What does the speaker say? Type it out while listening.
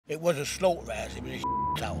It was a slaughterhouse, it was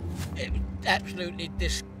a hole. It was absolutely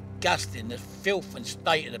disgusting, the filth and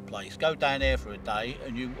state of the place. Go down there for a day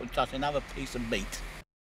and you will touch another piece of meat.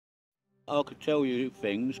 I could tell you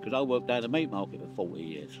things because I worked at the meat market for 40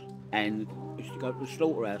 years and used to go to the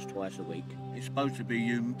slaughterhouse twice a week. It's supposed to be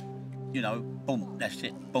you know, boom, that's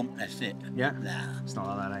it, boom, that's it. Yeah? Nah. It's not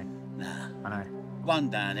like that, eh? Nah. I know. One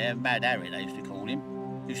down there, Mad Harry they used to call him,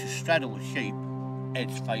 used to straddle a sheep,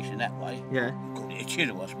 heads facing that way. Yeah. Called it a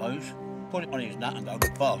chisel, I suppose. Put it on his nut and go,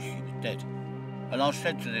 bosh, he was dead. And I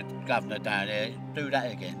said to the governor down there, do that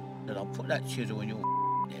again. That I'll put that chisel in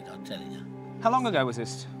your head, I'm telling you. How long ago was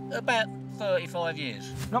this? About 35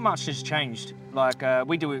 years. Not much has changed. Like,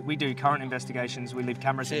 we do current investigations, we leave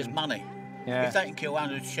cameras There's in. money. Yeah. If they can kill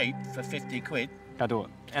 100 sheep for 50 quid. They'll do it.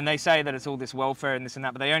 And they say that it's all this welfare and this and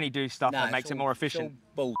that, but they only do stuff that makes it more efficient.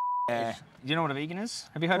 It's all bull. Yeah. Do you know what a vegan is?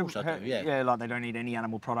 Have you heard of it? Yeah. Yeah, like they don't eat any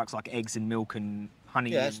animal products like eggs and milk and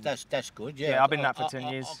honey. Yeah, that's good. Yeah, yeah, I've been that for 10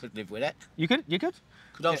 years. I could live with that. You could? You could?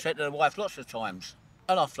 Because I've said to the wife lots of times,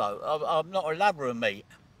 and I float, I'm not a lover of meat.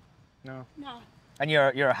 No. No. And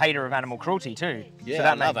you're a hater of animal cruelty too. Yeah, so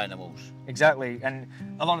that I love animals. Exactly, and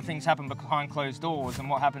a lot of things happen behind closed doors, and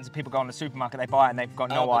what happens is people go in the supermarket, they buy it, and they've got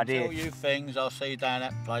no idea. I tell you things I see down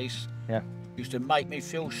that place. Yeah. Used to make me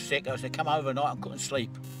feel sick. I used to come overnight and couldn't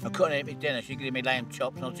sleep. I couldn't eat my dinner. She'd give me lamb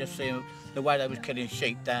chops, and I'd just see the way they was killing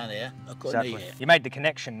sheep down there. I couldn't eat it. You made the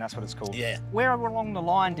connection, that's what it's called. Yeah. Where along the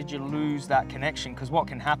line did you lose that connection? Because what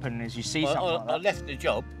can happen is you see something like that. I left the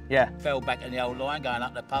job. Yeah. Fell back in the old line, going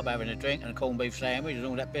up the pub, having a drink and a corned beef sandwich and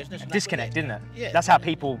all that business. Disconnect, didn't it? Yeah. That's how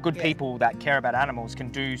good people that care about animals can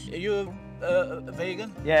do. Are you a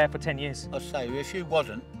vegan? Yeah, for 10 years. I say, if you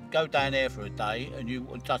wasn't, go down there for a day and you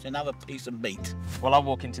would touch another piece of meat. Well, I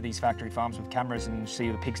walk into these factory farms with cameras and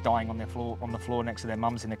see the pigs dying on the floor next to their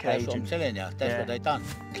mums in a cage. That's what I'm telling you. That's what they done.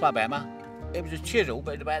 Club hammer. It was a chisel,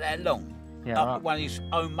 but about that long. Yeah, right. One of these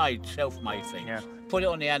homemade, self-made things. Yeah. Put it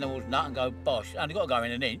on the animal's nut and go, bosh. Only got to go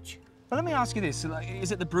in an inch. But let me ask you this,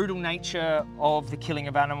 is it the brutal nature of the killing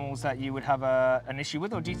of animals that you would have an issue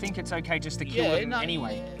with, or do you think it's okay just to kill them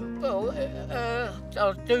anyway? Well,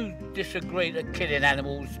 I do disagree that killing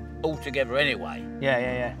animals altogether anyway.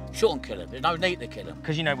 Yeah. Shouldn't kill them, there's no need to kill them.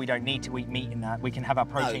 Because, you know, we don't need to eat meat in that, we can have our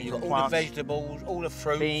protein from plants. All the vegetables, all the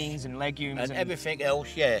fruits. Beans and legumes. And everything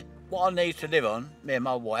else, yeah. What I need to live on, me and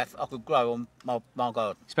my wife, I could grow on my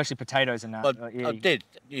garden. Especially potatoes and that. But I did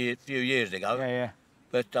a few years ago. Yeah.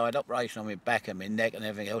 But I had operation on my back and my neck and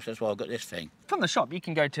everything else. That's why I got this thing. From the shop, you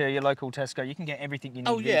can go to your local Tesco. You can get everything you need.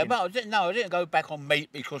 Oh yeah, but I didn't go back on meat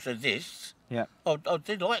because of this. Yeah. I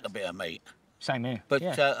did like a bit of meat. Same here. But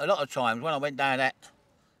a lot of times when I went down that,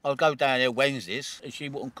 I'd go down there Wednesdays and she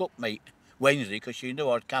wouldn't cook meat Wednesday because she knew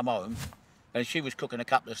I'd come home. And she was cooking a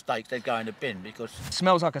couple of steaks. They'd go in the bin because it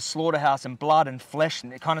smells like a slaughterhouse and blood and flesh,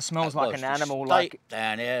 and it kind of smells like an animal. Like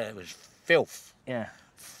down there, it was filth. Yeah.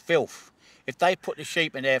 Filth. If they put the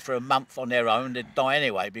sheep in there for a month on their own, they'd die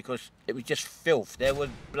anyway because it was just filth. There was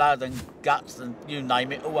blood and guts and you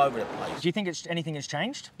name it all over the place. Do you think anything has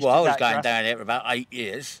changed? Well, I was going down there for about 8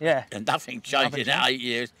 years. Yeah. And nothing changed in that 8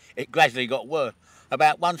 years. It gradually got worse.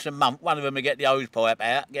 About once a month, one of them would get the hose pipe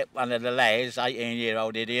out, get one of the lads,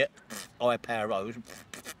 18-year-old idiot, high power hose.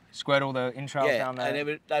 Squirt all the entrails down there.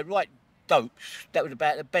 And they'd write dopes. That was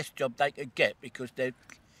about the best job they could get because they're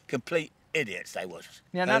complete idiots, they was.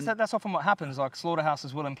 Yeah, and that's often what happens. Like,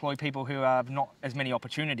 slaughterhouses will employ people who have not as many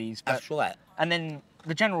opportunities. That's right. And then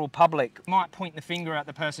the general public might point the finger at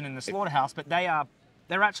the person in the slaughterhouse, but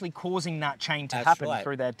they're actually causing that chain to happen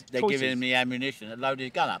through their choices. They're giving them the ammunition and load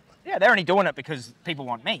his gun up. Yeah, they're only doing it because people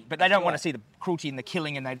want meat, but they don't want to see the cruelty and the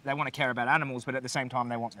killing, and they want to care about animals, but at the same time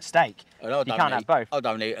they want the steak. You can't have both. I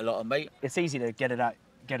don't eat a lot of meat. It's easy to get it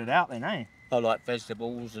out then, eh? I like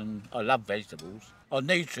vegetables and I love vegetables. I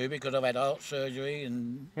need to because I've had heart surgery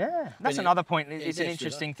and... Yeah, that's another point. It's an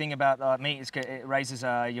interesting thing about meat is it raises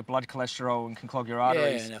your blood cholesterol and can clog your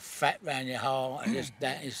arteries. Yeah, and the fat around your heart and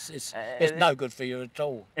it's no good for you at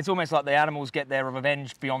all. It's almost like the animals get their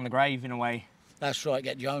revenge beyond the grave in a way. That's right,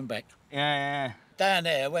 get your own back. Yeah. Down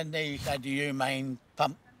there, when they had the humane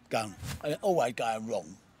pump gun, and it always going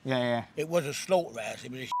wrong. Yeah. It was a slaughterhouse,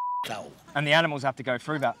 it was a hole. And the animals have to go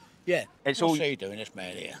through that. Yeah. What's he doing, this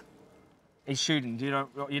man here? He's shooting. You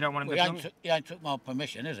don't want him to film it? He ain't took my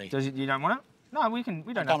permission, is he? You don't want it? No, we don't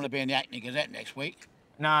have to. I'm going to be in the Hackney Gazette next week.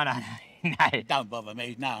 No. Don't bother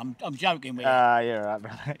me. No, I'm joking with you. You're all right,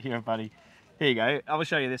 brother. You're a buddy. Here you go. I will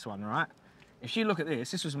show you this one, right? If you look at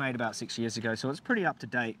this was made about 6 years ago, so it's pretty up to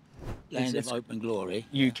date. Land of Hope and Glory.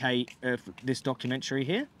 UK, this documentary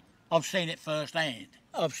here. I've seen it firsthand.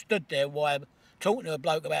 I've stood there while talking to a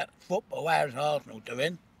bloke about football, how's Arsenal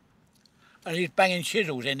doing? and he's banging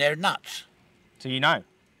chisels in their nuts. So you know.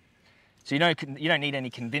 So you know you don't need any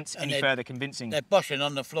further convincing. They're boshing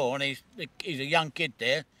on the floor, and he's a young kid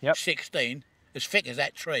there, Yep. 16, as thick as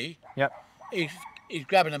that tree. Yep. He's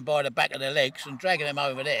grabbing them by the back of their legs and dragging them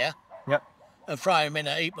over there. Yep. And throwing them in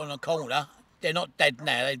a heap on the corner. They're not dead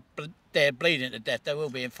now. They're bleeding to death. They will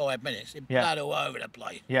be in 5 minutes. They blood all over the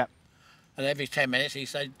place. Yep. And every 10 minutes he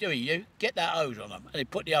said, Dewey, you get that hose on them. And he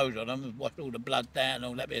put the hose on them and washed all the blood down and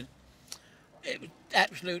all that bit. It was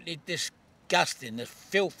absolutely disgusting, the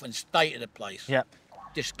filth and state of the place. Yep.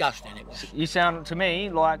 Disgusting it was. You sound to me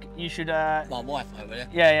like you should... My wife over there.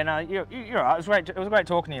 Yeah, no, you're all right. It was great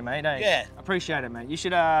talking to you, mate. Yeah. Appreciate it, mate. You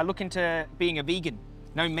should look into being a vegan.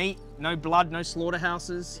 No meat, no blood, no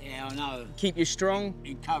slaughterhouses. Yeah, I know. Keep you strong.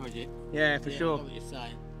 Encourage it. Yeah, for sure. I know what you're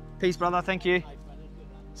saying. Peace, brother. Thank you.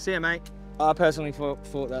 See you, mate. I personally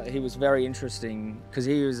thought that he was very interesting because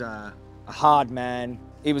he was a hard man.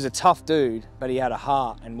 He was a tough dude, but he had a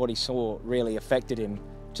heart, and what he saw really affected him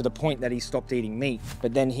to the point that he stopped eating meat.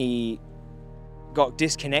 But then he got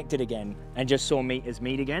disconnected again and just saw meat as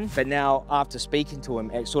meat again. But now, after speaking to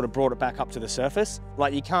him, it sort of brought it back up to the surface.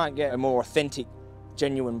 Like, you can't get a more authentic,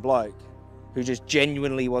 genuine bloke who just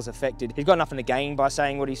genuinely was affected. He's got nothing to gain by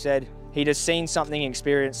saying what he said. He just seen something,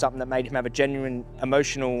 experienced something that made him have a genuine,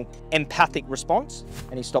 emotional, empathic response,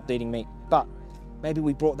 and he stopped eating meat. But maybe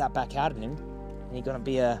we brought that back out of him, and he's gonna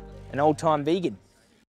be an old-time vegan.